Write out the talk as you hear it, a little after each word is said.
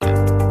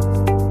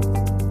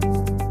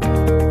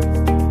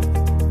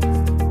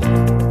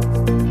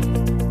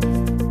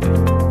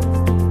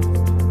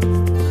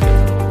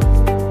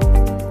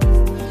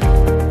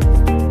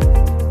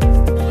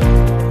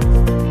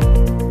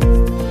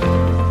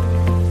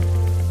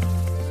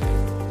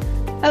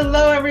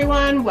Hello,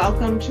 everyone.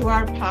 Welcome to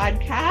our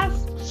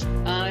podcast.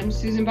 I'm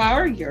Susan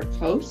Bauer, your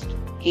host,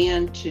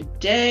 and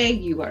today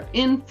you are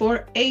in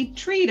for a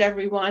treat,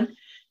 everyone.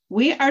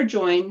 We are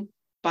joined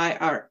by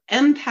our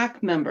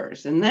MPAC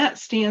members, and that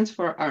stands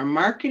for our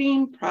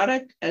Marketing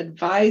Product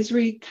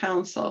Advisory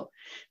Council.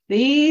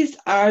 These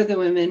are the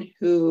women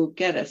who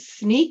get a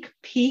sneak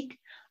peek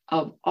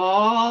of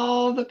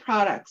all the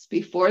products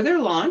before they're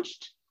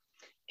launched,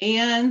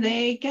 and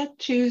they get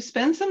to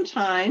spend some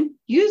time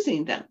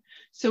using them.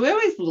 So we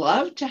always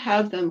love to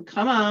have them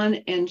come on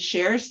and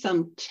share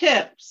some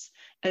tips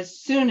as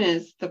soon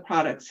as the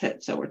products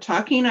hit. So we're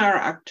talking our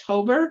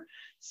October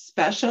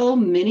special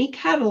mini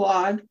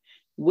catalog,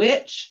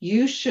 which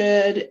you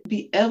should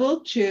be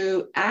able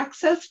to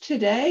access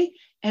today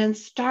and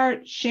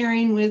start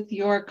sharing with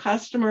your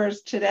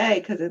customers today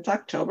because it's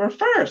October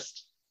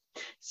 1st.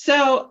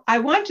 So I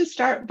want to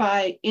start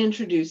by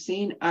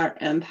introducing our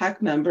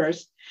MPAC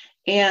members,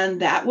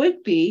 and that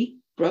would be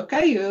Brooke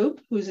Ayub,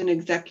 who's an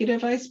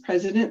Executive Vice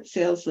President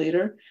Sales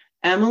Leader,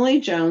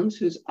 Emily Jones,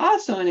 who's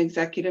also an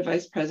Executive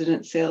Vice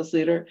President Sales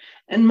Leader,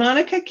 and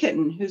Monica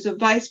Kitten, who's a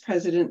Vice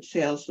President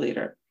Sales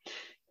Leader.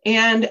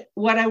 And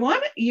what I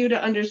want you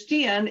to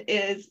understand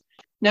is,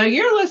 now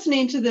you're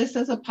listening to this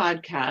as a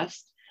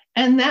podcast,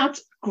 and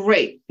that's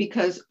great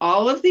because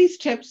all of these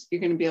tips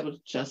you're going to be able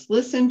to just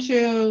listen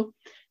to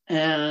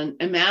and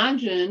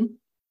imagine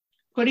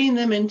putting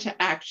them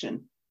into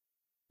action.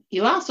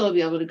 You'll also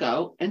be able to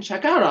go and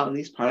check out all of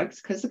these products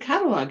because the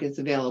catalog is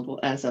available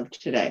as of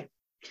today.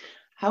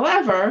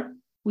 However,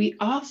 we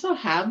also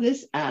have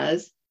this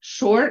as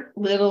short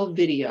little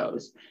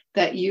videos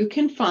that you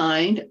can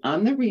find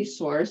on the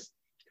resource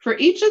for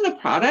each of the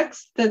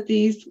products that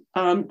these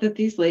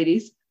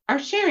ladies are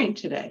sharing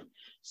today.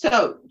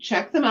 So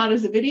check them out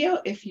as a video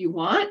if you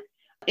want,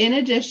 in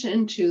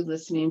addition to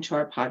listening to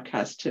our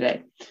podcast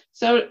today.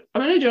 So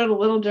I'm going to do it a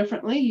little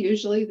differently.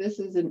 Usually this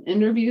is an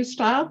interview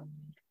style.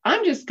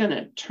 I'm just going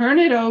to turn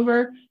it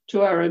over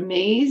to our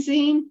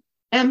amazing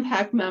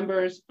MPAC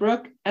members,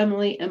 Brooke,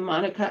 Emily, and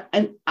Monica,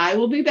 and I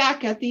will be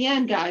back at the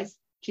end, guys,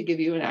 to give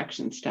you an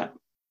action step.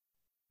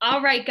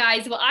 All right,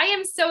 guys. Well, I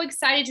am so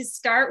excited to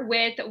start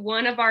with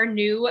one of our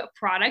new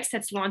products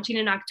that's launching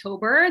in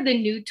October, the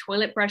new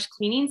toilet brush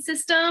cleaning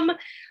system.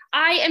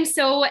 I am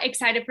so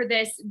excited for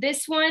this.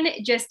 This one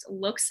just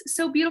looks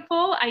so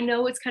beautiful. I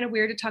know it's kind of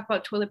weird to talk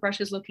about toilet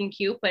brushes looking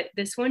cute, but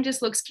this one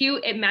just looks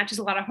cute. It matches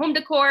a lot of home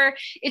decor.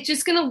 It's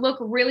just going to look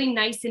really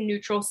nice and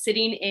neutral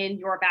sitting in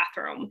your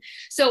bathroom.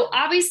 So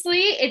obviously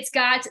it's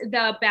got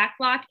the back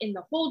lock in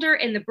the holder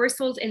and the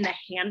bristles in the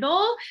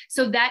handle.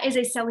 So that is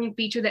a selling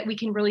feature that we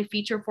can really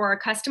feature for our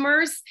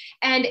customers.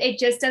 And it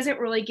just doesn't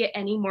really get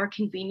any more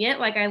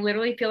convenient. Like I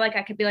literally feel like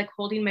I could be like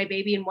holding my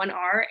baby in one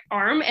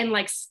arm and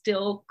like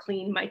still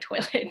clean my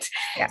toilet.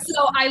 Yes.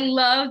 So I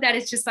love that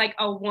it's just like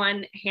a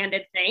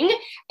one-handed thing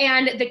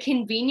and the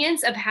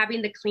convenience of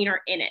having the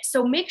cleaner in it.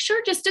 So make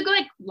sure just to go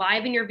like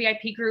live in your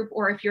VIP group,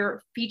 or if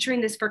you're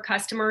featuring this for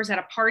customers at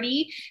a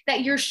party,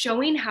 that you're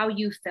showing how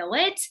you fill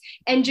it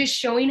and just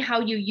showing how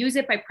you use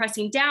it by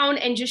pressing down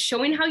and just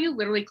showing how you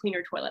literally clean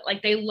your toilet.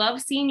 Like they love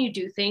seeing you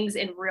do things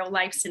in real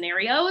life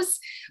scenarios,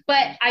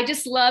 but I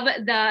just love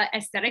the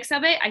aesthetics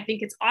of it. I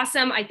think it's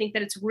awesome. I think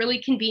that it's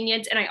really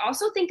convenient. And I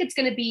also think it's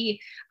going to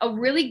be a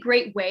really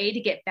great way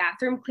to get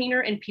bathroom cleaner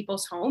in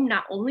people's home,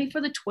 not only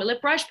for the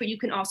toilet brush, but you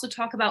can also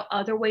talk about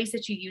other ways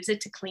that you use it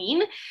to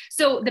clean.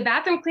 So the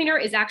bathroom cleaner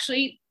is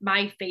actually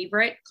my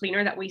favorite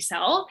cleaner that we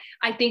sell.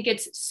 I think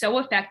it's so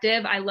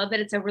effective. I love that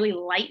it's a really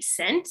light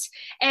scent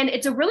and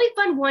it's a really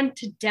fun one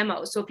to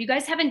demo. So if you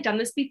guys haven't done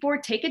this before,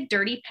 take a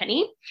dirty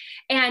penny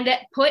and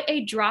put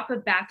a drop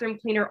of bathroom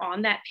cleaner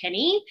on that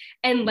penny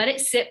and let it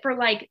sit for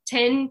like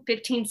 10,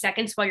 15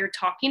 seconds while you're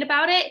talking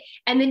about it.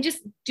 And then just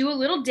do a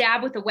little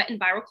dab with a wet and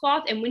viral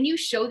cloth. And when you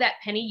show that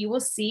penny, you will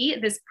see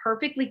this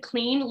perfectly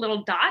clean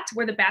little dot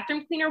where the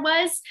bathroom cleaner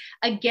was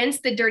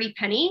against the dirty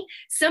penny.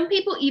 Some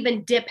people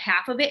even dip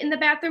half of it in the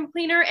bathroom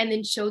cleaner and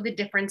then show the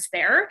difference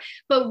there,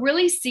 but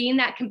really seeing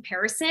that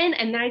comparison.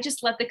 And then I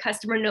just let the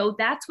customer know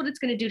that's what it's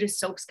going to do to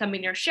soaps coming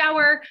in your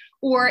shower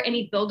or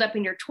any buildup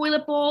in your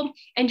toilet bowl,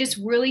 and just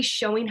really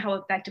showing how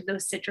effective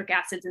those citric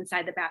acids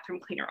inside the bathroom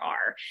cleaner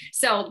are.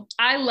 So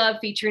I love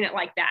featuring it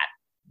like that.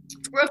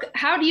 Brooke,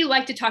 how do you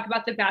like to talk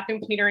about the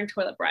bathroom cleaner and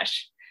toilet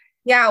brush?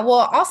 Yeah,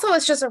 well, also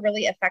it's just a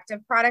really effective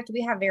product.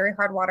 We have very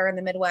hard water in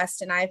the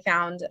Midwest, and I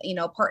found,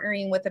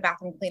 partnering with the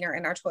bathroom cleaner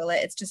in our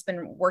toilet, it's just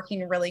been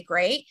working really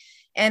great.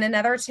 And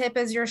another tip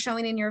is you're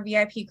showing in your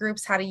VIP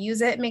groups how to use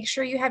it. Make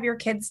sure you have your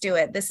kids do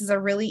it. This is a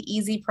really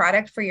easy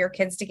product for your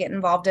kids to get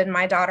involved in.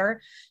 My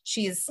daughter,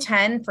 she's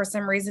 10. For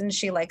some reason,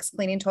 she likes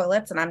cleaning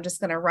toilets, and I'm just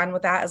going to run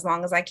with that as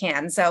long as I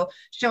can. So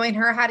showing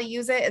her how to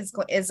use it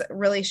is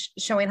really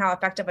showing how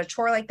effective a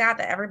chore like that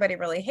everybody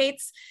really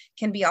hates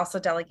can be also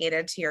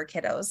delegated to your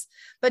kiddos.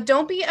 But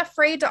don't be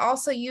afraid to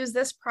also use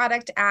this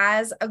product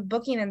as a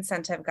booking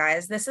incentive,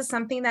 guys. This is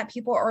something that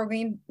people are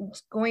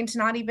going to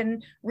not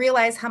even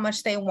realize how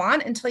much they want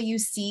on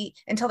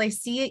until they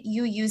see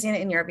you using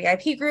it in your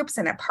VIP groups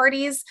and at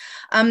parties.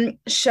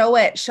 Show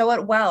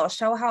it well,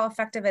 show how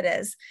effective it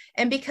is.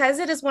 And because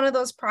it is one of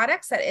those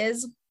products that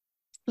is,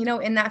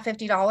 in that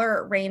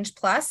 $50 range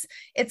plus,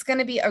 it's going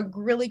to be a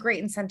really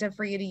great incentive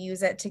for you to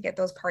use it to get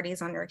those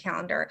parties on your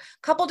calendar.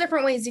 A couple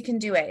different ways you can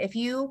do it. If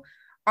you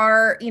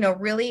are,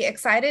 really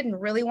excited and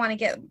really want to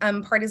get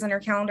parties on your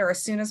calendar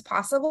as soon as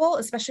possible,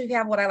 especially if you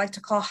have what I like to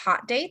call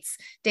hot dates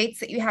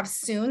that you have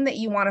soon that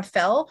you want to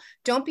fill,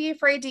 don't be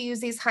afraid to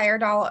use these higher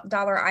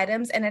dollar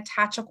items and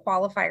attach a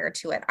qualifier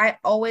to it. I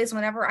always,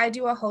 whenever I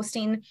do a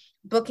hosting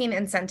booking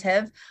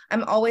incentive,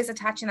 I'm always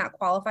attaching that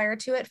qualifier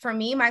to it. For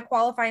me, my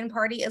qualifying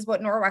party is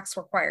what Norwex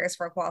requires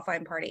for a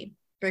qualifying party: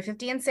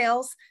 $350 in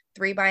sales,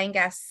 3 buying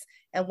guests,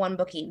 and 1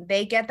 booking.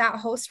 They get that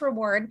host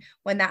reward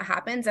when that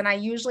happens. And I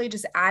usually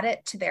just add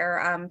it to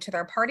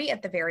their party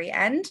at the very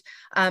end.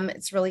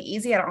 It's really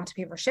easy. I don't have to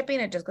pay for shipping.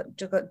 It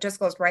just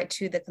goes right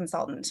to the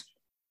consultant.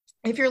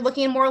 If you're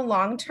looking more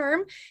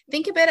long-term,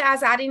 think of it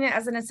as adding it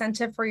as an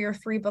incentive for your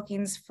 3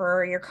 bookings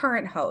for your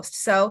current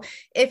host. So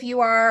if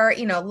you are,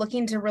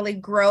 looking to really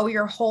grow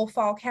your whole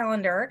fall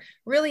calendar,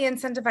 really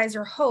incentivize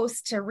your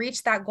host to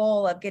reach that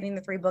goal of getting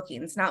the 3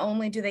 bookings. Not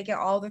only do they get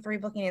all the 3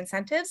 booking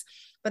incentives,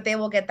 but they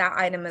will get that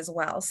item as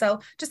well. So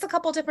just a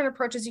couple different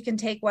approaches you can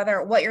take,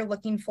 whether what you're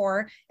looking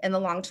for in the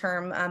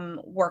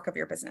long-term work of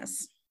your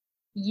business.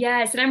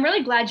 Yes. And I'm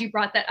really glad you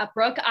brought that up,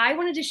 Brooke. I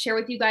wanted to share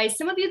with you guys,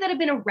 some of you that have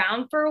been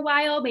around for a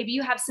while, maybe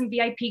you have some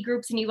VIP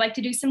groups and you like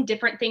to do some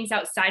different things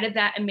outside of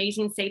that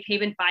amazing Safe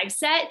Haven 5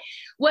 set.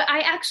 What I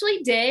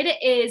actually did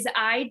is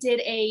I did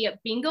a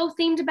bingo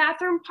themed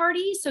bathroom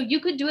party. So you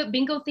could do it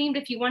bingo themed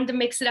if you wanted to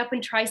mix it up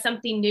and try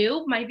something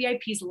new. My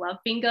VIPs love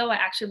bingo. I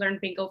actually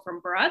learned bingo from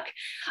Brooke.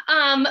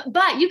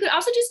 But you could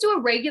also just do a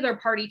regular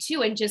party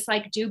too, and just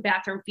like do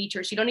bathroom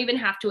features. You don't even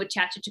have to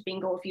attach it to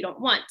bingo if you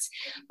don't want.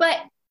 But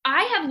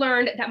I have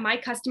learned that my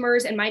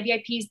customers and my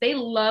VIPs, they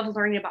love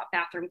learning about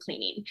bathroom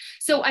cleaning.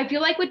 So I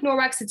feel like with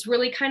Norwex, it's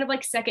really kind of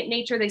like second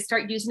nature. They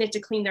start using it to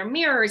clean their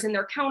mirrors and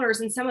their counters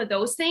and some of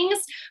those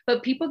things.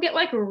 But people get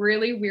like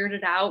really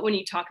weirded out when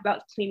you talk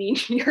about cleaning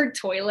your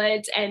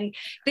toilet and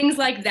things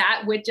like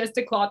that with just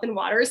a cloth and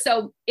water.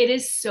 So it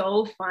is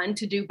so fun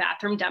to do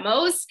bathroom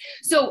demos.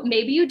 So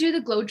maybe you do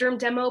the glow germ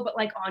demo, but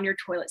like on your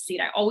toilet seat.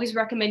 I always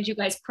recommend you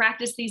guys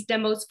practice these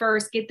demos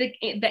first, get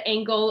the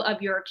angle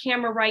of your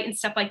camera right and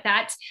stuff like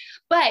that.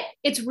 But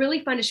it's really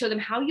fun to show them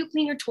how you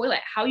clean your toilet,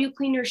 how you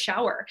clean your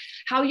shower,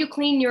 how you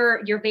clean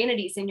your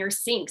vanities and your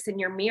sinks and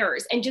your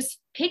mirrors, and just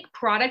pick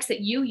products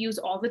that you use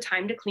all the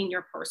time to clean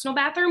your personal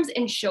bathrooms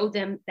and show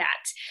them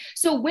that.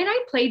 So when I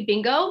played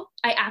bingo,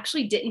 I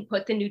actually didn't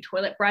put the new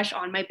toilet brush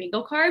on my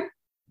bingo card.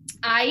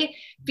 I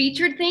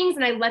featured things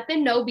and I let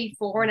them know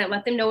before, and I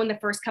let them know in the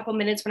first couple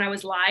minutes when I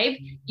was live.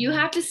 You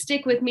have to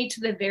stick with me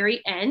to the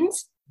very end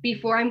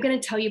before I'm going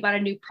to tell you about a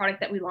new product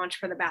that we launched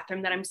for the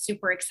bathroom that I'm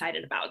super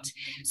excited about.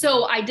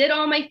 So I did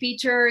all my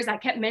features. I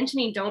kept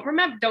mentioning, don't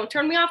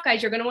turn me off,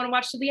 guys. You're going to want to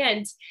watch to the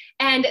end.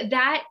 And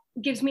that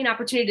gives me an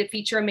opportunity to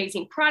feature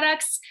amazing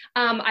products.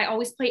 I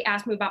always play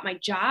Ask Me About My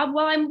Job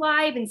while I'm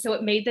live. And so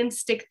it made them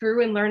stick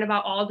through and learn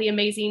about all the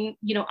amazing,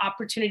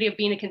 opportunity of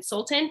being a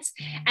consultant.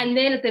 And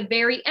then at the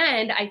very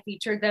end, I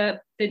featured the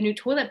new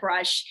toilet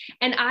brush,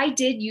 and I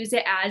did use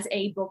it as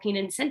a booking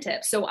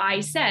incentive. So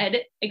I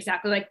said,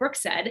 exactly like Brooke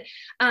said,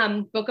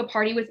 book a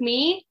party with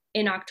me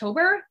in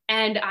October,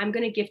 and I'm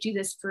going to gift you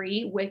this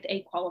free with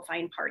a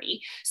qualifying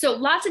party. So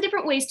lots of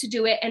different ways to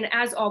do it. And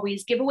as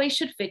always, giveaways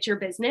should fit your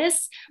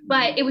business,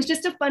 but it was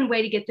just a fun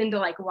way to get them to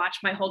like watch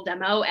my whole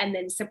demo and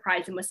then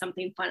surprise them with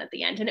something fun at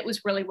the end. And it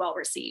was really well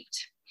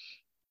received.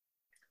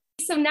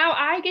 So now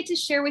I get to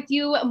share with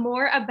you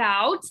more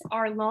about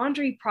our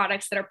laundry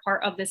products that are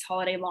part of this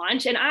holiday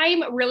launch. And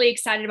I'm really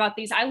excited about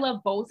these. I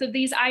love both of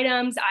these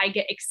items. I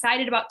get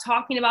excited about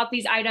talking about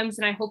these items,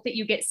 and I hope that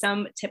you get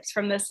some tips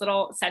from this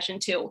little session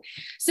too.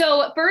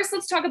 So first,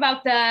 let's talk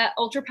about the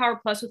Ultra Power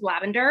Plus with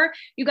lavender.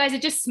 You guys,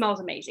 it just smells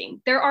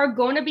amazing. There are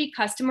going to be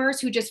customers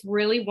who just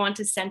really want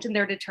to scent in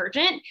their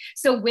detergent.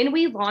 So when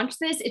we launch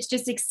this, it's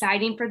just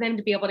exciting for them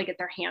to be able to get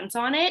their hands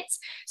on it.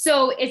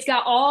 So it's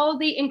got all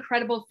the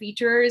incredible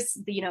features,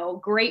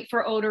 great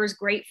for odors,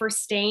 great for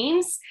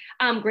stains,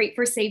 great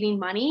for saving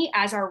money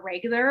as our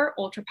regular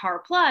Ultra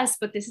Power Plus,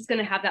 but this is going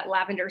to have that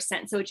lavender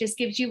scent. So it just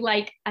gives you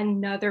like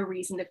another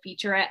reason to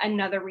feature it,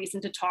 another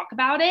reason to talk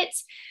about it.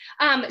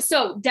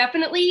 So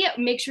definitely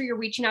make sure you're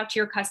reaching out to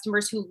your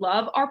customers who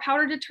love our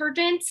powder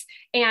detergents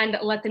and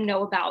let them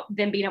know about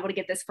them being able to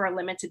get this for a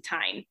limited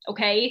time.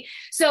 Okay.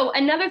 So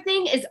another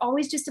thing is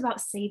always just about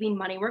saving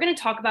money. We're going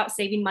to talk about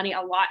saving money a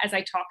lot as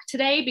I talk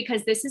today,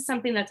 because this is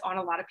something that's on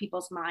a lot of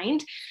people's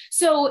mind.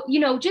 So,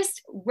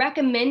 just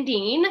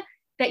recommending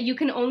that you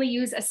can only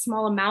use a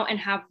small amount and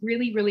have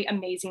really, really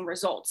amazing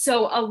results.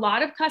 So a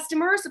lot of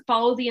customers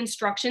follow the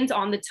instructions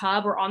on the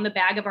tub or on the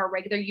bag of our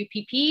regular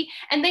UPP,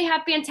 and they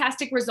have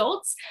fantastic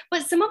results.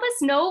 But some of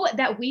us know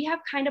that we have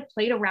kind of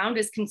played around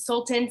as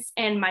consultants,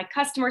 and my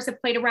customers have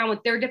played around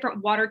with their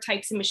different water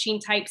types and machine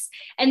types,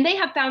 and they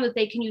have found that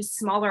they can use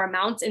smaller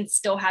amounts and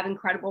still have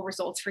incredible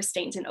results for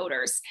stains and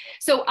odors.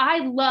 So I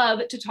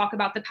love to talk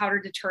about the powder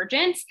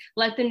detergent,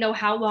 let them know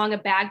how long a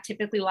bag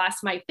typically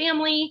lasts my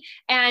family.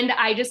 And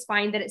I just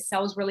find that it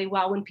sells really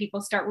well when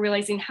people start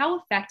realizing how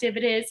effective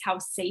it is, how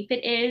safe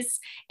it is,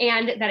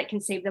 and that it can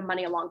save them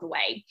money along the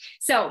way.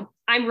 So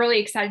I'm really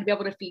excited to be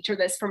able to feature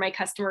this for my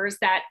customers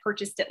that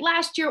purchased it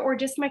last year, or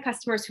just my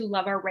customers who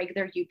love our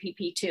regular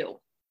UPP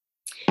too.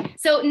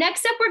 So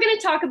next up, we're going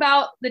to talk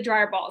about the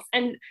dryer balls.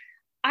 And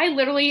I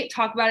literally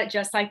talk about it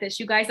just like this,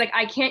 you guys. Like,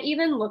 I can't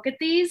even look at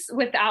these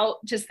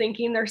without just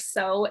thinking they're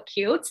so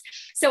cute.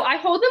 So I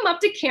hold them up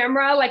to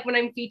camera, like when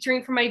I'm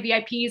featuring for my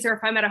VIPs, or if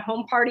I'm at a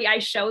home party, I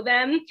show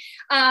them,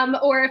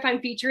 or if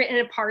I'm featuring in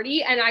a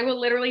party, and I will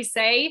literally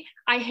say,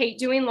 I hate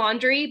doing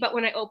laundry, but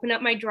when I open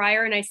up my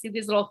dryer and I see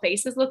these little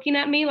faces looking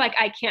at me, like,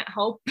 I can't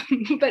help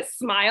but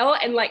smile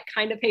and like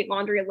kind of hate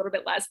laundry a little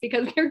bit less,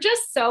 because they're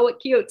just so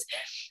cute.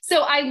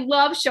 So I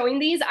love showing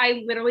these.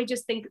 I literally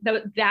just think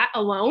that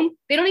alone,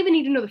 they don't even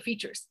need to know the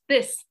features.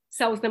 This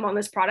sells them on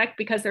this product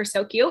because they're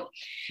so cute.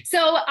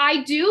 So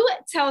I do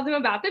tell them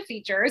about the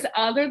features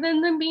other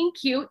than them being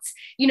cute.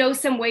 You know,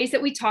 some ways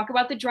that we talk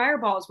about the dryer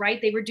balls,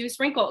 right? They reduce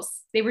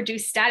wrinkles, they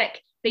reduce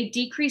static, they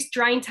decrease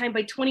drying time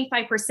by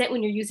 25%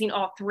 when you're using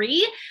all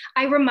three.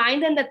 I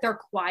remind them that they're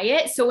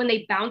quiet. So when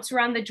they bounce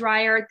around the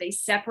dryer, they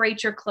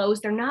separate your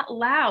clothes. They're not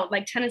loud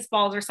like tennis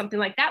balls or something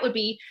like that would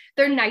be.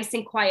 They're nice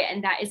and quiet.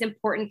 And that is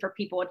important for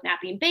people with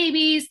napping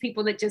babies,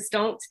 people that just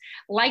don't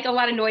like a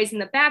lot of noise in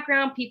the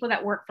background, people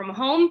that work from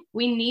home.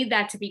 We need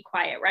that to be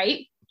quiet,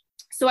 right?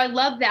 So I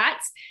love that.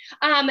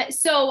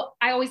 So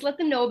I always let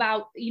them know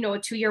about, you know, a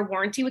 2-year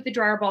warranty with the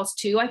dryer balls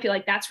too. I feel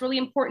like that's really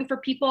important for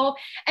people.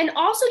 And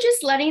also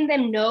just letting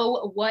them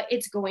know what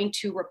it's going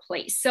to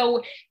replace.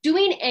 So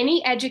doing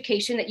any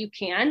education that you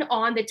can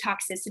on the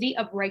toxicity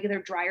of regular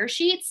dryer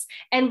sheets,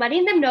 and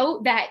letting them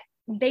know that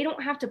they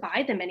don't have to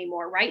buy them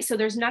anymore, right? So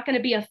there's not going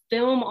to be a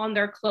film on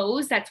their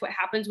clothes. That's what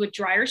happens with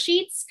dryer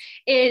sheets,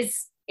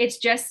 it's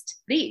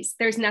just these.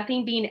 There's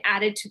nothing being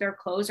added to their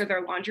clothes or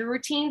their laundry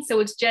routine. So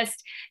it's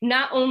just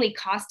not only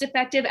cost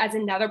effective as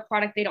another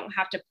product they don't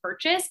have to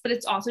purchase, but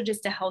it's also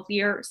just a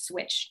healthier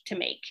switch to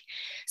make.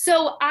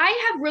 So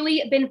I have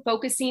really been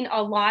focusing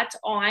a lot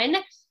on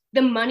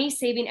the money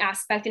saving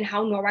aspect and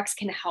how Norwex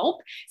can help.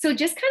 So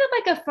just kind of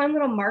like a fun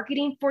little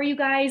marketing for you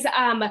guys.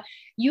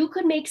 You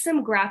could make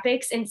some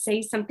graphics and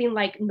say something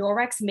like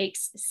Norwex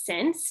makes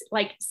sense,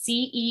 like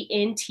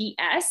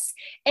CENTS,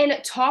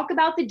 and talk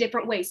about the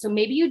different ways. So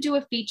maybe you do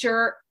a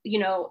feature, you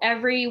know,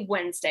 every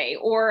Wednesday,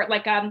 or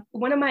like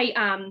one of my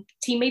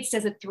teammates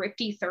does a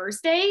Thrifty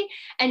Thursday,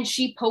 and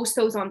she posts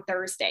those on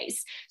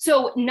Thursdays.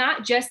 So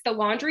not just the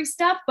laundry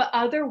stuff, but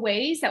other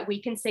ways that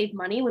we can save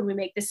money when we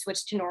make the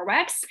switch to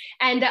Norwex.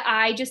 And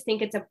I just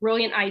think it's a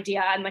brilliant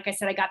idea. And like I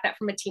said, I got that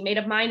from a teammate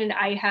of mine, and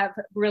I have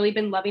really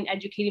been loving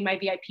educating my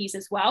VIPs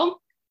as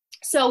well.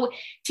 So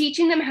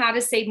teaching them how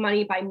to save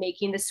money by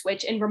making the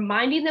switch, and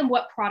reminding them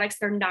what products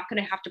they're not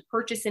going to have to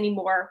purchase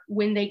anymore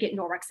when they get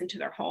Norwex into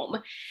their home.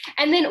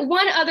 And then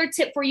one other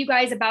tip for you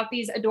guys about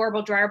these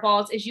adorable dryer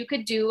balls is you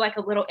could do like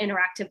a little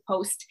interactive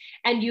post,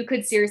 and you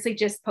could seriously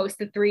just post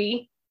the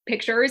 3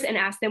 pictures and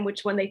ask them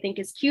which one they think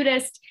is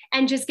cutest,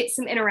 and just get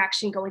some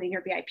interaction going in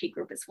your VIP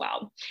group as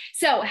well.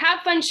 So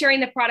have fun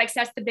sharing the products.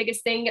 That's the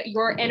biggest thing.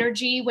 Your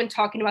energy when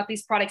talking about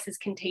these products is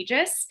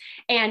contagious,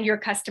 and your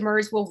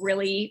customers will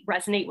really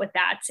resonate with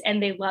that.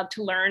 And they love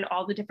to learn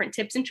all the different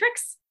tips and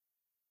tricks.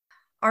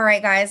 All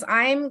right, guys,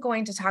 I'm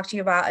going to talk to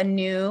you about a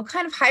new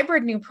kind of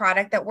hybrid new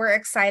product that we're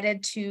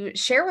excited to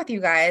share with you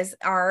guys,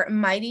 our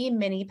Mighty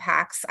Mini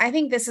Packs. I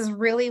think this is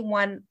really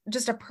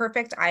just a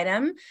perfect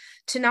item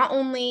to not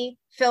only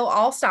fill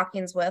all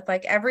stockings with,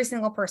 like every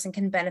single person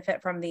can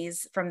benefit from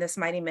this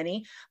Mighty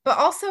Mini, but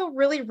also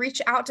really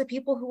reach out to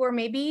people who are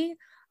maybe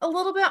a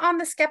little bit on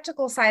the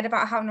skeptical side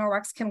about how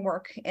Norwex can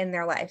work in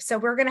their life. So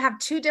we're going to have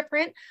 2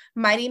 different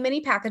Mighty Mini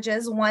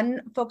packages,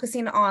 one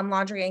focusing on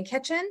laundry and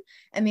kitchen,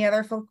 and the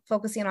other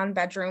focusing on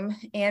bedroom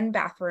and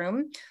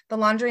bathroom. The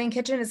laundry and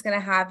kitchen is going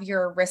to have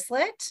your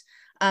wristlet,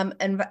 a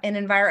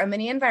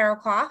mini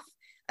EnviroCloth,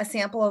 a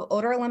sample of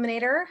odor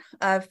eliminator,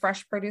 of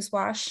fresh produce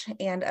wash,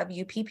 and of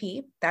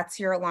UPP. That's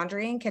your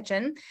laundry and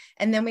kitchen.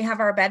 And then we have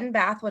our bed and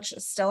bath, which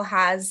still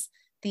has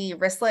the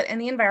wristlet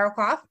and the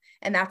EnviroCloth,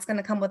 and that's going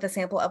to come with a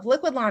sample of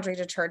liquid laundry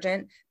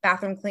detergent,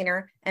 bathroom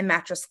cleaner, and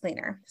mattress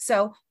cleaner.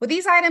 So with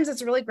these items,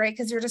 it's really great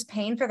because you're just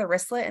paying for the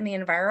wristlet and the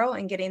Enviro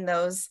and getting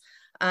those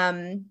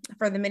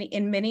for the mini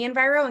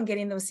Enviro, and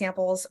getting those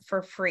samples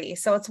for free.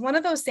 So it's one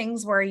of those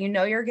things where you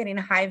know you're getting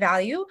high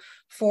value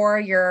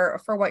for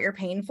what you're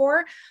paying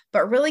for,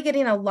 but really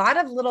getting a lot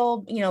of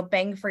little,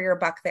 bang for your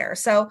buck there.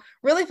 So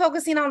really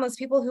focusing on those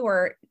people who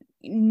are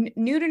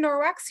new to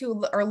Norwex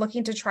who are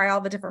looking to try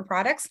all the different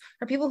products,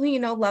 or people who,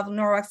 love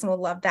Norwex and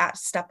will love that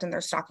stuffed in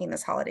their stocking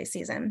this holiday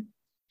season.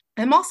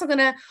 I'm also going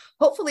to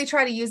hopefully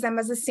try to use them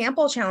as a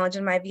sample challenge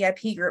in my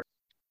VIP group.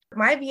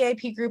 My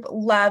VIP group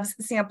loves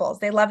samples.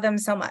 They love them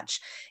so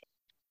much.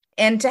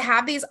 And to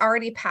have these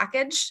already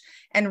packaged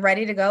and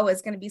ready to go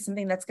is going to be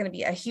something that's going to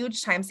be a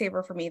huge time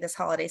saver for me this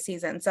holiday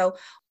season. So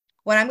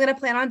what I'm going to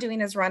plan on doing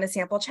is run a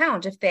sample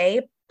challenge. If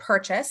they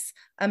purchase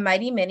a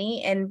Mighty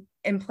Mini and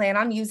plan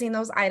on using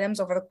those items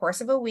over the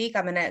course of a week,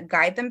 I'm going to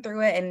guide them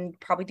through it and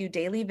probably do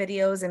daily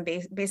videos and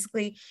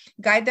basically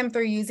guide them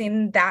through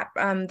using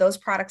those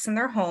products in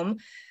their home.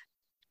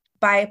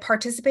 By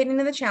participating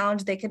in the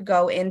challenge, they could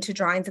go into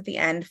drawings at the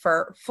end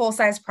for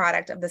full-size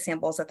product of the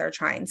samples that they're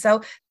trying.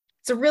 So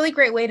it's a really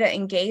great way to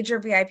engage your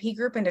VIP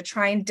group into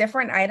trying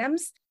different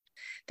items.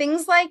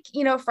 Things like,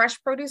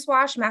 fresh produce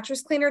wash,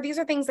 mattress cleaner, these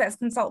are things that as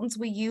consultants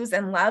we use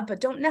and love,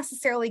 but don't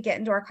necessarily get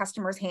into our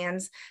customers'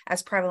 hands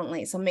as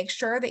prevalently. So make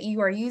sure that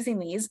you are using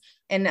these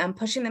and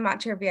pushing them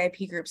out to your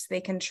VIP groups so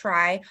they can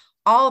try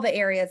all the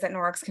areas that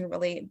Norwex can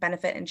really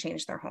benefit and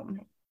change their home.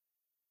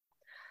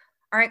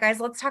 All right, guys,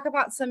 let's talk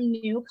about some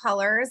new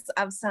colors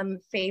of some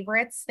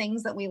favorites,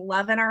 things that we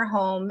love in our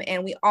home.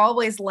 And we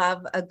always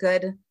love a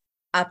good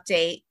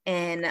update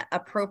in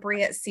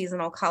appropriate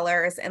seasonal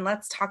colors. And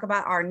let's talk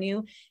about our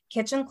new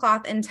kitchen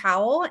cloth and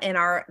towel in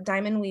our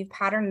diamond weave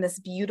pattern, this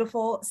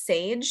beautiful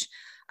sage.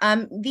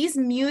 These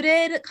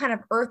muted kind of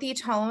earthy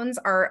tones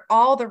are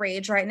all the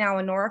rage right now,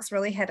 and Norwex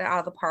really hit it out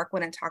of the park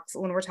when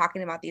we're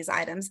talking about these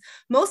items.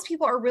 Most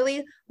people are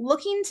really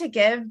looking to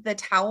give the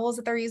towels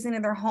that they're using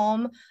in their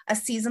home a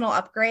seasonal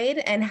upgrade,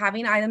 and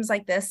having items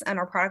like this in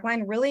our product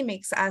line really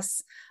makes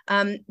us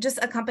just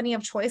a company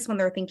of choice when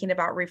they're thinking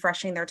about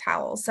refreshing their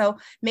towels. So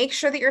make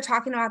sure that you're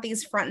talking about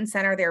these front and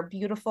center. They're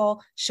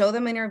beautiful. Show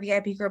them in your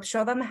VIP group.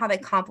 Show them how they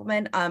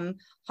complement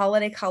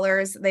holiday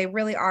colors. They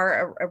really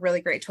are a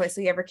really great choice.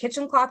 So you have your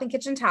kitchen cloth and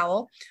kitchen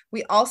towel.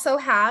 We also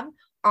have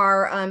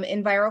our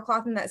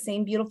EnviroCloth in that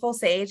same beautiful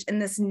sage and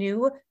this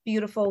new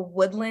beautiful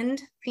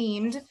woodland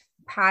themed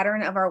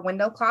pattern of our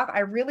window cloth. I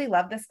really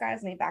love this, guys.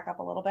 Let me back up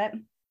a little bit.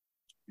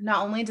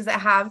 Not only does it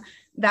have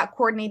that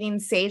coordinating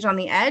sage on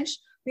the edge,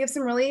 we have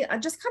some really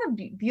just kind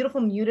of beautiful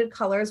muted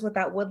colors with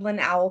that woodland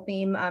owl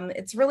theme.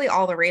 It's really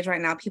all the rage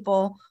right now.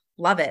 People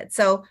love it.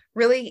 So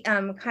really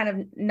kind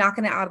of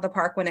knocking it out of the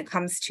park when it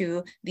comes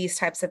to these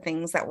types of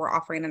things that we're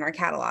offering in our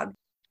catalog.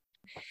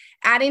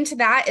 Adding to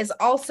that is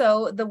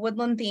also the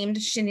woodland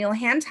themed chenille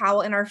hand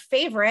towel in our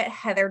favorite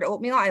heathered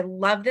oatmeal. I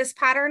love this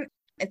pattern.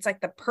 It's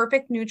like the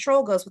perfect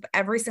neutral, goes with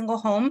every single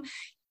home.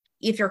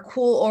 If you're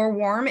cool or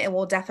warm, it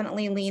will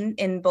definitely lean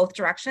in both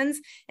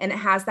directions. And it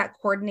has that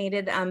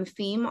coordinated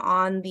theme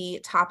on the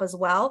top as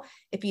well.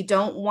 If you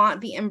don't want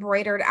the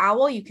embroidered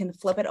owl, you can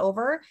flip it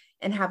over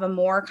and have a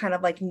more kind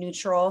of like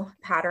neutral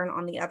pattern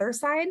on the other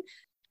side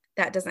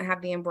that doesn't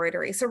have the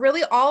embroidery. So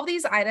really all of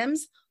these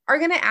items are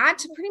going to add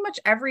to pretty much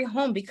every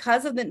home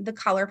because of the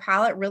color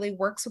palette really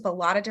works with a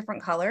lot of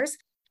different colors.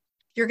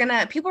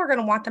 People are going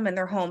to want them in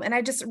their home. And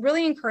I just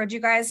really encourage you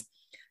guys,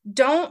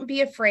 don't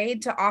be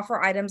afraid to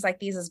offer items like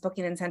these as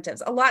booking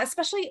incentives. A lot,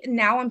 especially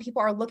now when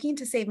people are looking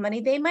to save money,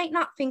 they might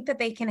not think that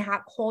they can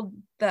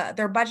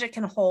their budget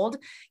can hold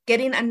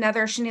getting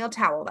another chenille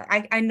towel.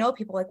 I know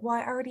people like, well,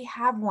 I already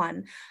have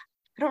one.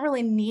 I don't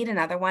really need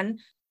another one.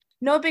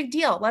 No big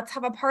deal. Let's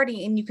have a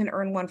party and you can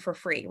earn one for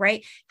free,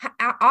 right?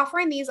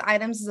 Offering these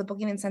items as a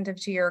booking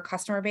incentive to your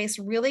customer base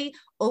really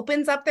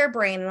opens up their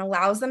brain and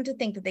allows them to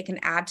think that they can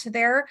add to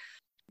their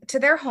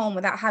home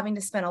without having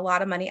to spend a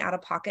lot of money out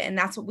of pocket. And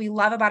that's what we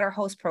love about our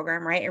host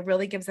program, right? It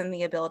really gives them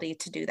the ability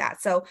to do that.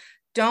 So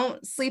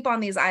don't sleep on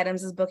these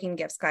items as booking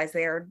gifts, guys.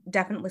 They are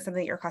definitely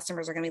something that your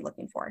customers are going to be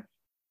looking for.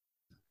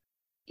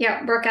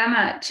 Yeah, Brooke, I'm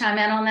going to chime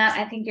in on that.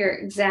 I think you're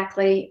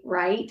exactly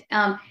right.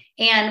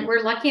 And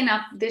we're lucky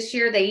enough this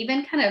year, they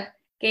even kind of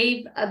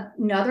gave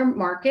another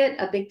market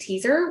a big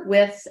teaser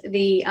with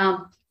the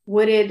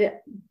wooded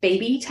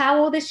baby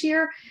towel this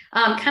year,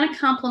 kind of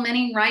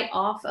complementing right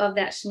off of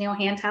that chenille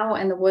hand towel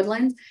and the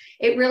woodlands.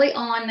 It really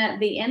on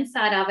the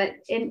inside of it.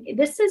 And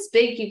this is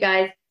big, you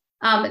guys.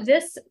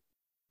 This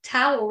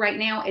towel right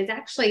now is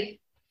actually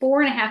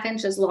 4.5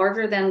 inches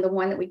larger than the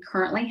one that we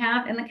currently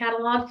have in the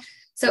catalog.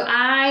 So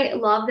I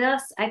love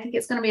this. I think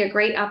it's going to be a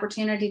great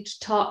opportunity to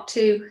talk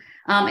to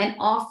and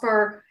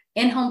offer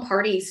in-home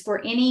parties for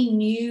any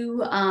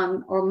new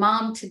or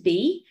mom to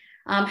be.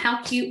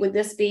 How cute would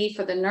this be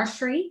for the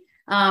nursery?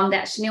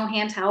 That chenille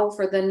hand towel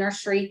for the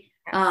nursery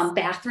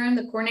bathroom,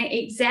 the corner.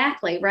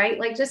 Exactly, right?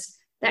 Like just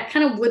that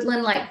kind of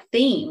woodland like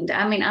themed.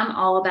 I mean, I'm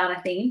all about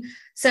a theme.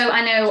 So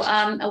I know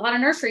a lot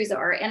of nurseries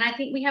are, and I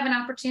think we have an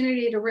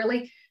opportunity to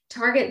really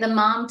target the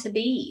mom to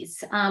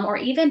bees or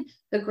even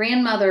the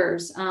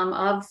grandmothers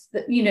of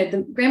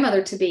the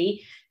grandmother to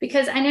be,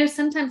 because I know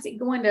sometimes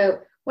going to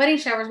wedding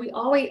showers, we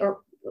always, or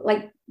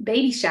like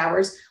baby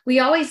showers, we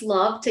always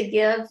love to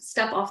give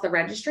stuff off the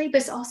registry, but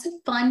it's also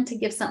fun to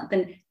give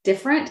something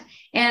different.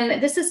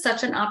 And this is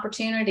such an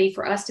opportunity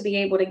for us to be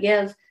able to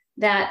give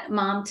that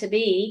mom to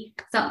be,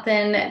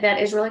 something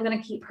that is really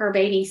going to keep her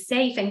baby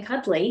safe and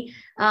cuddly,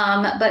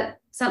 but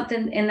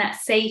something in that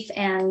safe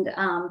and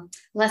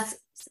less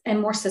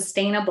and more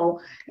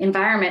sustainable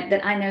environment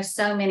that I know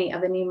so many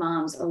of the new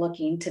moms are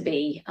looking to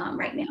be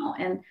right now.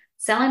 And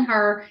selling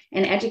her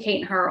and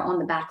educating her on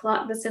the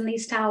backlot that's in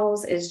these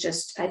towels is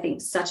just, I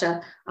think, such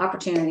an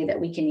opportunity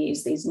that we can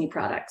use these new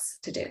products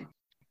to do.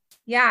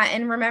 Yeah.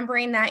 And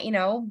remembering that,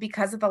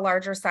 because of the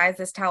larger size,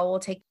 this towel will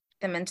take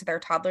them into their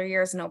toddler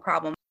years, no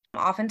problem.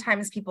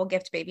 Oftentimes people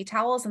gift baby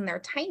towels and they're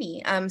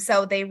tiny.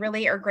 So they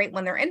really are great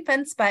when they're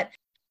infants, but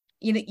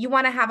you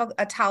want to have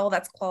a towel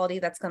that's quality,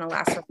 that's going to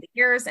last for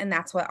years. And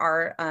that's what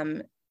our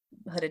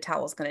hooded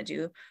towel is going to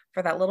do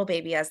for that little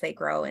baby as they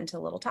grow into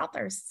little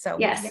toddlers. So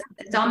yes,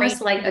 it's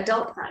almost like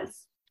adult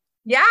size.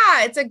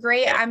 Yeah, it's a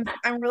great,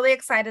 I'm really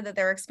excited that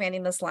they're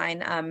expanding this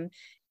line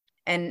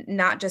and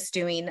not just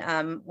doing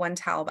one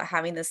towel, but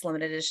having this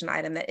limited edition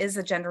item that is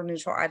a gender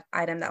neutral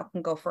item that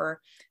can go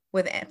for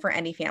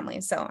any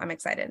family. So I'm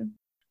excited.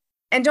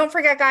 And don't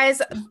forget,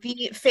 guys,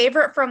 the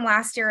favorite from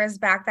last year is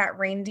back. That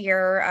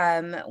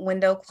reindeer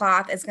window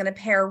cloth is going to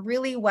pair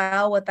really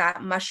well with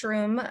that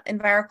mushroom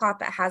EnviroCloth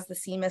that has the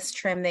seamless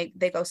trim.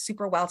 They go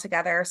super well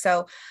together.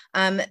 So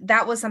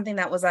that was something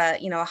that was a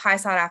high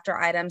sought after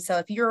item. So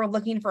if you're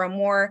looking for a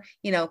more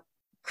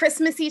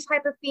Christmassy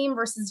type of theme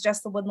versus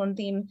just the woodland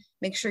theme,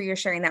 make sure you're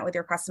sharing that with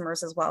your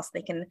customers as well, so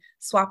they can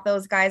swap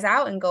those guys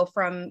out and go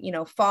from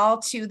fall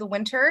to the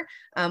winter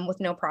with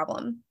no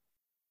problem.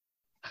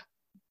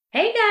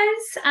 Hey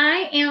guys,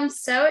 I am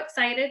so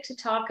excited to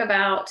talk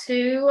about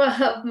two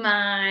of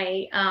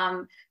my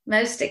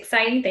most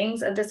exciting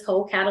things of this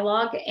whole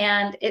catalog.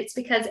 And it's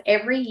because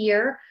every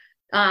year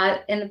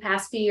in the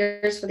past few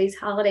years for these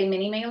holiday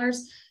mini mailers,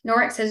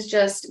 Norwex has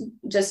just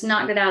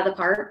knocked it out of the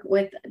park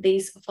with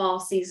these fall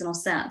seasonal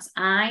scents.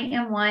 I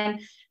am one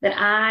that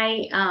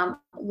I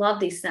love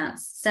these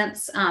scents.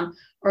 Scents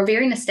are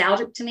very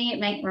nostalgic to me.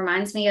 It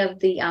reminds me of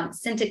the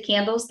scented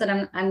candles that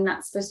I'm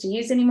not supposed to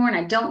use anymore and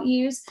I don't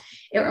use.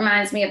 It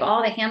reminds me of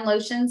all the hand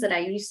lotions that I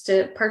used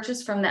to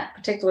purchase from that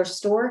particular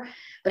store,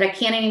 but I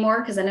can't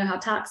anymore because I know how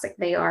toxic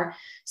they are.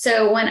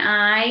 So when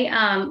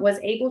I was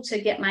able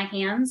to get my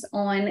hands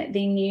on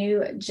the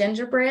new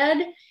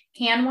gingerbread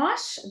hand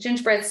wash,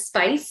 gingerbread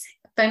spice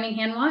foaming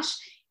hand wash,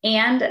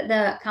 and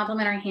the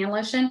complimentary hand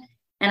lotion,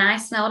 and I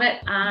smelled it,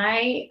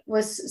 I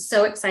was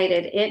so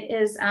excited. It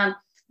is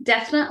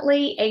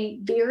definitely a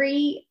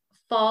very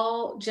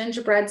fall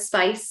gingerbread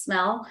spice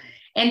smell.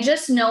 And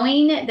just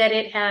knowing that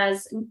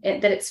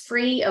it's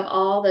free of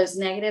all those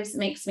negatives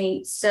makes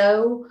me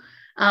so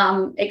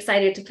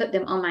excited to put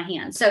them on my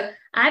hands. So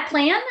I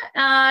plan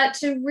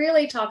to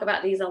really talk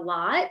about these a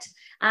lot.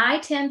 I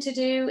tend to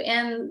do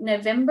in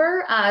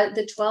November,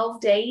 the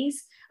 12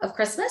 days of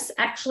Christmas,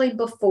 actually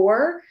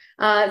before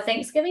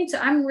Thanksgiving. So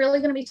I'm really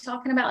going to be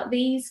talking about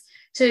these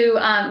to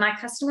my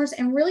customers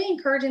and really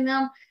encouraging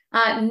them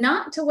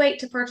not to wait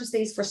to purchase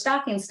these for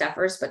stocking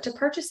stuffers, but to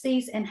purchase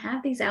these and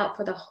have these out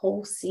for the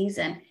whole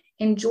season.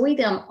 Enjoy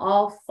them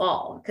all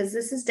fall, because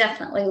this is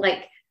definitely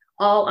like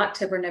all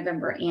October,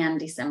 November, and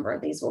December.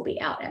 These will be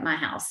out at my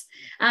house.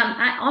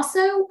 I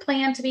also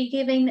plan to be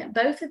giving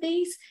both of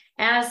these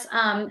as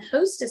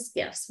hostess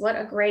gifts. What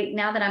a great,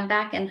 now that I'm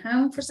back and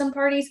home for some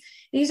parties,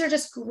 these are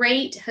just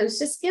great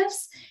hostess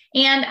gifts.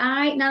 And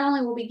I not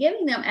only will be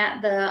giving them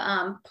at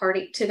the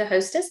party to the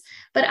hostess,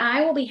 but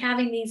I will be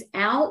having these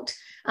out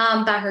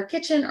by her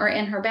kitchen or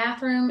in her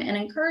bathroom and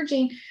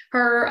encouraging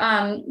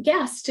her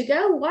guests to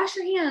go wash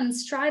your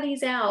hands, try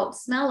these out,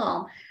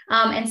 smell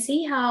them, and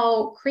see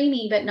how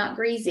creamy but not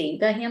greasy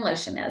the hand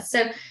lotion is.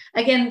 So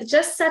again,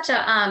 just such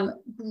a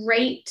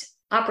great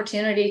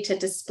opportunity to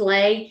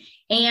display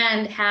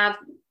and have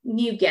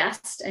new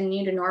guests and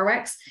new to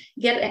Norwex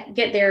get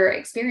their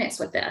experience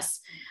with this.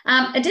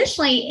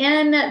 Additionally,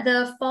 in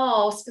the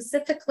fall,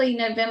 specifically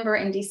November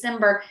and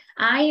December,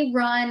 I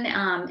run,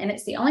 and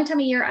it's the only time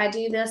of year I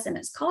do this, and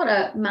it's called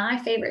a My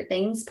Favorite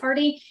Things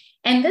party.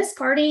 And this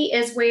party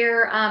is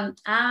where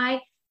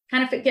I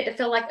kind of get to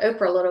feel like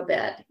Oprah a little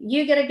bit.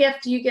 You get a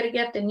gift, and you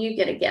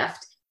get a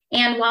gift.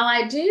 And while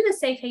I do the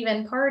Safe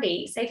Haven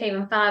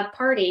 5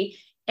 party,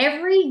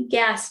 every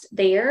guest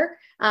there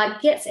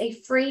gets a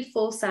free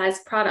full-size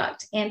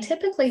product. And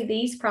typically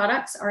these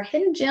products are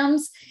hidden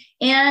gems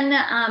in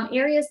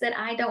areas that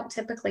I don't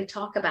typically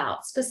talk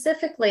about,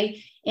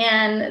 specifically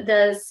in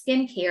the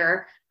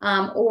skincare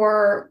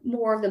or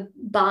more of the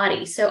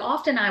body. So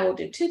often I will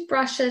do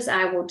toothbrushes,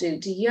 I will do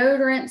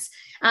deodorants,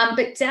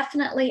 but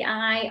definitely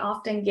I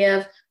often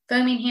give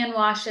foaming hand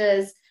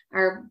washes,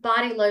 or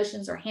body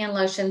lotions or hand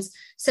lotions.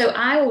 So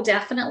I will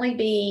definitely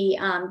be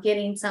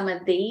getting some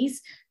of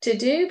these to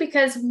do,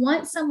 because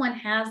once someone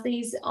has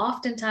these,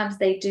 oftentimes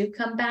they do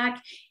come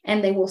back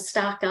and they will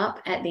stock up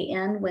at the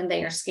end when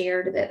they are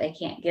scared that they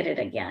can't get it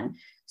again.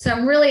 So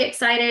I'm really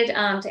excited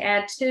to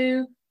add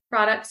 2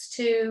 products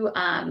to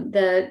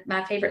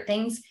My Favorite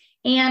Things,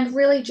 and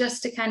really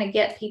just to kind of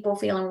get people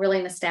feeling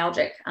really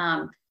nostalgic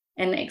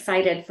and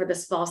excited for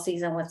this fall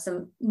season with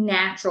some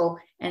natural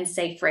and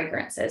safe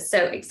fragrances.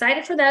 So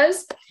excited for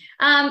those.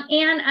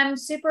 And I'm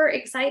super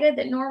excited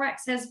that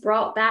Norwex has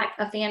brought back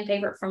a fan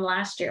favorite from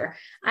last year.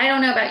 I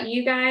don't know about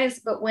you guys,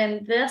 but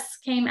when this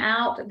came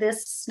out,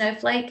 this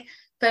Snowflake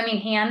foaming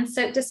hand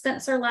soap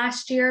dispenser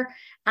last year,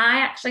 I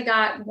actually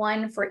got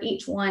one for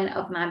each one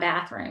of my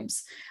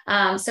bathrooms.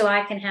 So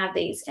I can have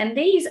these. And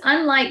these,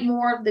 unlike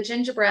more of the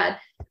gingerbread,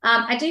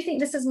 I do think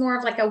this is more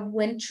of like a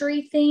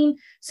wintry theme.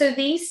 So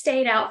these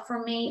stayed out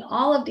for me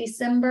all of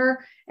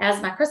December as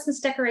my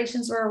Christmas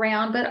decorations were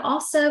around, but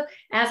also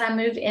as I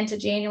moved into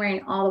January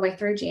and all the way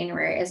through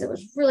January as it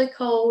was really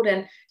cold.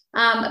 And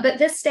but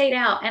this stayed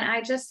out. And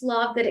I just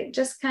love that it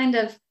just kind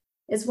of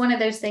is one of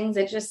those things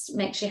that just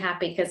makes you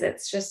happy because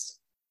it's just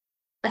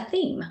a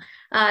theme.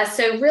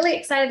 So really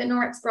excited that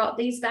Norwex brought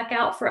these back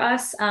out for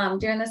us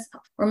during this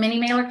or mini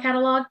mailer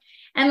catalog.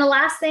 And the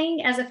last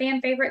thing as a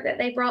fan favorite that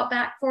they brought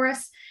back for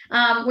us,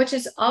 which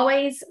is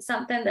always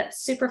something that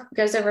super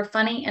goes over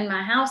funny in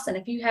my house. And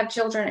if you have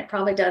children, it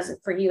probably does it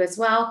for you as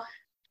well,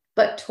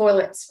 but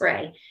toilet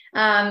spray.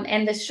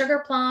 And the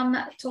Sugar Plum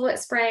toilet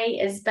spray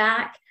is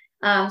back.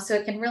 So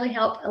it can really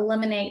help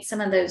eliminate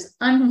some of those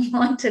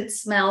unwanted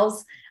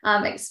smells,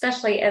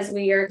 especially as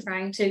we are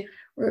trying to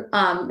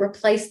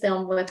replace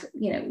them with,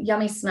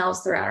 yummy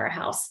smells throughout our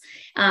house.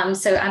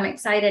 So I'm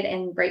excited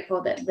and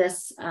grateful that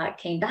this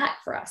came back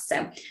for us.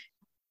 So,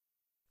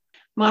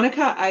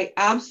 Monica, I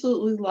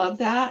absolutely love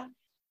that.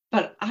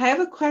 But I have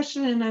a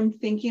question, and I'm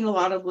thinking a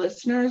lot of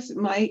listeners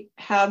might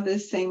have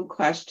this same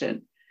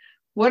question.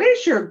 What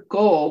is your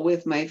goal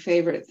with My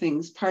Favorite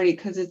Things party?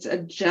 Because it's a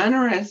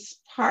generous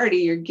party.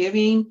 You're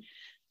giving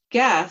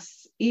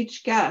guests,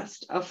 each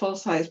guest, a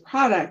full-size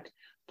product.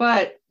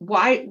 But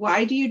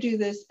why do you do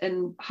this,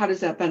 and how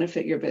does that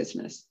benefit your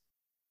business?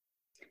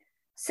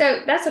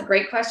 So that's a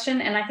great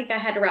question. And I think I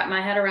had to wrap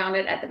my head around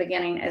it at the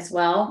beginning as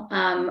well.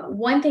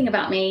 One thing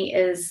about me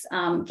is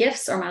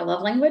gifts are my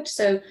love language.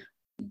 So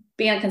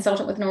being a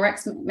consultant with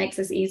Norwex makes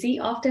this easy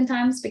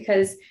oftentimes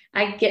because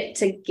I get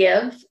to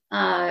give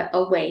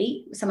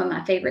away some of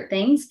my favorite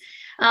things.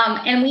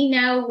 And we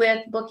know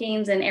with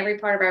bookings and every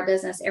part of our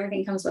business,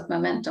 everything comes with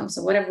momentum.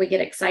 So whatever we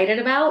get excited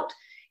about,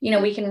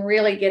 we can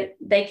really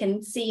they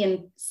can see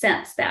and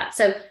sense that.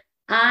 So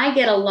I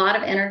get a lot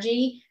of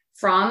energy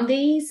from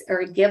these,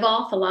 or give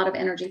off a lot of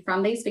energy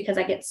from these because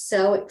I get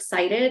so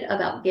excited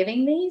about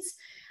giving these.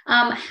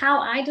 How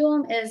I do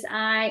them is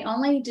I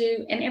only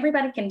do, and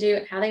everybody can do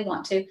it how they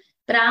want to,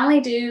 but I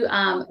only do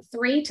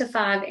 3 to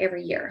 5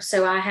 every year.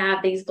 So I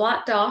have these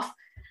blocked off.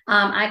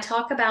 I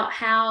talk about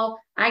how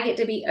I get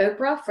to be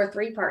Oprah for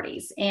 3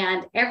 parties,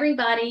 and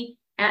everybody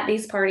at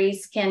these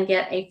parties can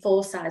get a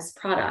full-size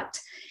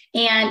product.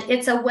 And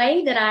it's a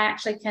way that I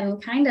actually can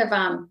kind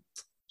of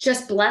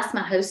just bless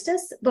my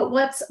hostess. But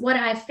what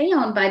I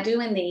found by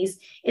doing these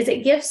is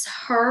it gives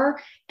her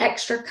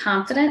extra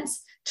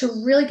confidence to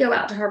really go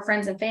out to her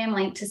friends and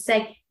family to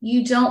say,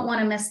 you don't want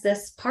to miss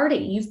this party.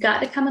 You've got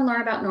to come and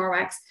learn about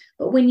Norwex.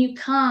 But when you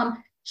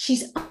come,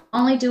 she's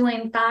only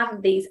doing 5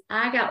 of these.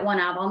 I got 1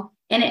 of them.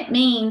 And it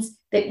means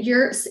that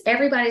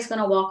everybody's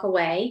going to walk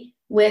away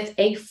with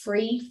a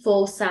free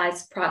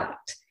full-size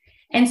product.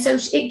 And so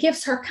it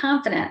gives her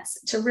confidence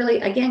to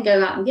really, again,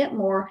 go out and get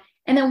more.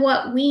 And then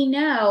what we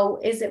know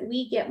is that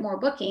we get more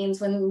bookings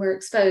when we're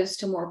exposed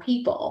to more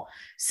people.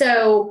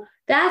 So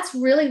that's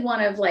really one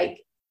of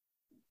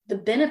the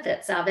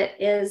benefits of it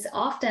is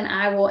often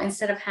I will,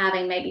 instead of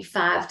having maybe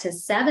 5 to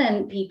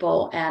 7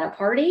 people at a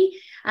party,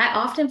 I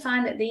often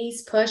find that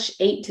these push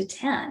 8 to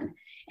 10.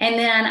 And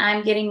then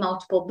I'm getting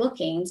multiple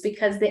bookings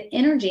because the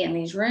energy in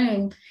these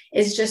rooms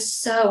is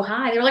just so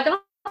high. They're like, oh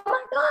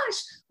my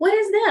gosh, what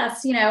is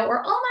this?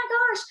 Or, oh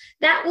my gosh,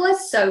 that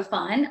was so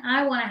fun.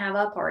 I want to have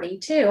a party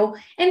too.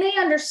 And they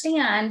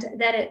understand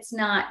that it's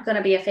not going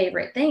to be a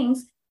favorite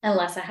things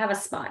unless I have a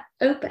spot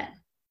open,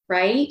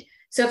 right?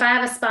 So if I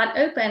have a spot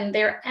open,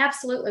 they're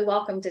absolutely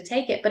welcome to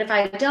take it. But if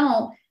I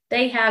don't,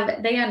 they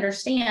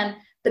understand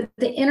that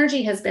the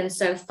energy has been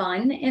so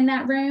fun in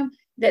that room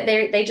that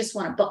they just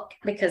want to book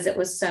because it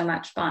was so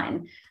much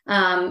fun.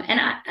 And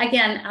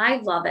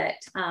I love it.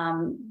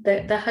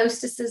 The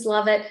hostesses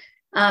love it.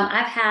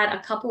 I've had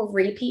a couple of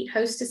repeat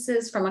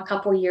hostesses from a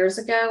couple years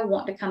ago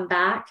want to come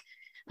back.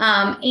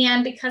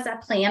 And because I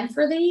plan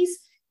for these,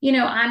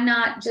 I'm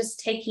not just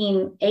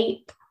taking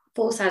 8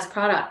 full-size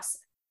products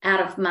out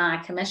of my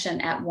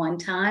commission at one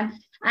time.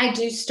 I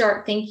do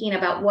start thinking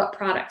about what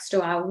products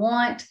do I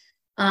want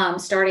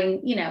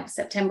starting,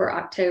 September,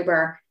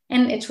 October.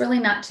 And it's really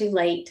not too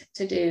late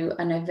to do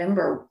a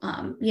November,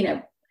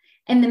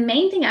 And the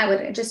main thing I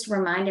would just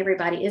remind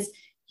everybody is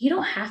you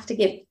don't have to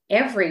give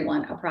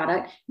everyone a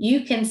product.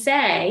 You can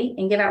say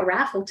and give out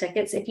raffle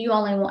tickets if you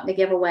only want to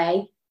give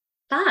away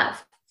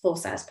 5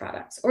 full-size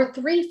products or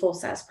 3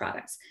 full-size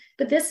products.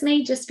 But this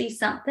may just be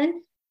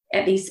something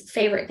at these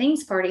favorite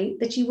things party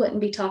that you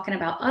wouldn't be talking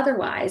about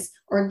otherwise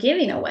or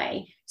giving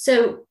away.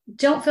 So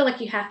don't feel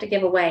like you have to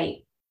give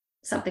away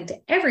something to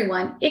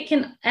everyone. It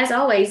can, as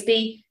always,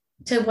 be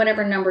to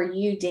whatever number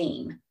you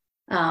deem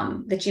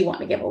that you want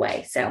to give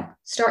away. So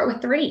start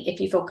with 3 if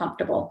you feel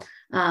comfortable.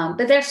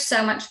 But they're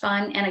so much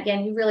fun. And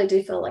again, you really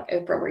do feel like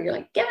Oprah, where you're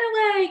like, give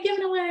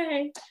it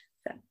away.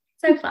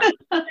 So fun.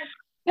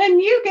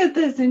 And you get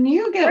this, and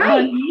you get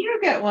Right. one, you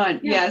get one.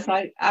 Yeah.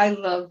 Yes, I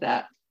love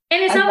that.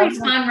 And it's I always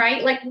love that. fun,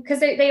 right? Like,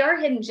 because they are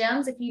hidden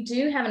gems. If you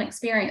do have an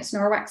experienced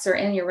Norwexer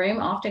in your room,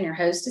 often your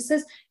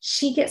hostesses,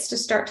 she gets to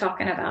start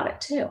talking about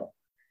it too.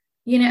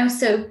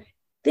 So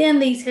then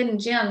these hidden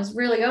gems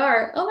really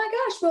are, oh my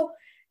gosh, well,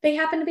 they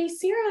happen to be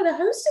Sarah, the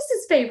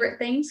hostess's favorite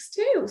things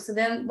too. So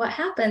then what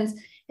happens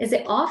is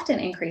it often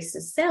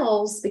increases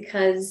sales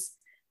because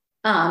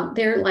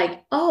they're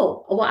like,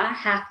 oh, well, I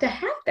have to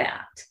have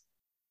that.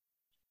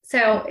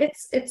 So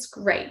it's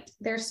great.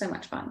 They're so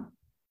much fun.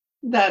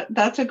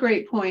 That's a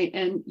great point.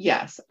 And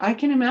yes, I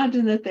can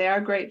imagine that they are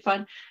great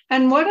fun.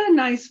 And what a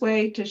nice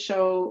way to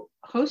show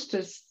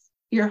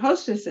your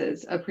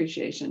hostesses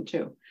appreciation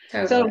too.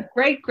 Totally. So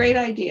great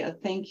idea.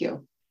 Thank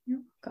you. You're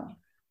welcome.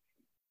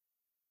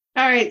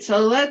 All right, so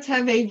let's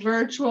have a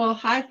virtual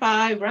high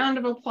five, round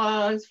of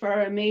applause for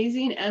our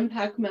amazing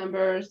MPEC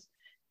members.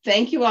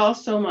 Thank you all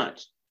so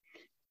much.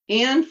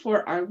 And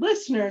for our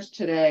listeners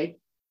today,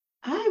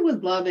 I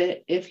would love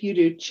it if you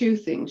do 2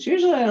 things.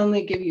 Usually I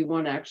only give you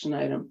 1 action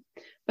item,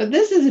 but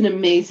this is an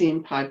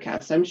amazing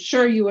podcast. I'm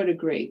sure you would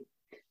agree.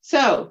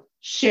 So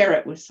share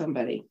it with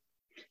somebody.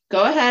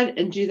 Go ahead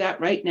and do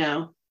that right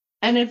now.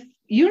 And if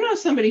you know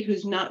somebody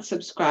who's not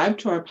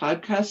subscribed to our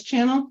podcast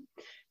channel,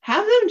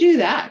 have them do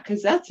that,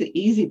 because that's the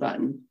easy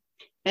button.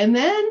 And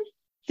then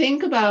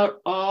think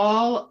about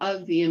all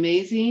of the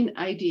amazing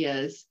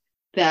ideas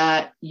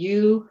that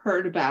you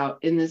heard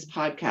about in this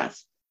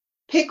podcast.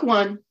 Pick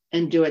one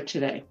and do it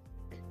today.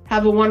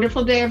 Have a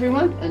wonderful day,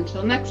 everyone.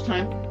 Until next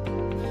time.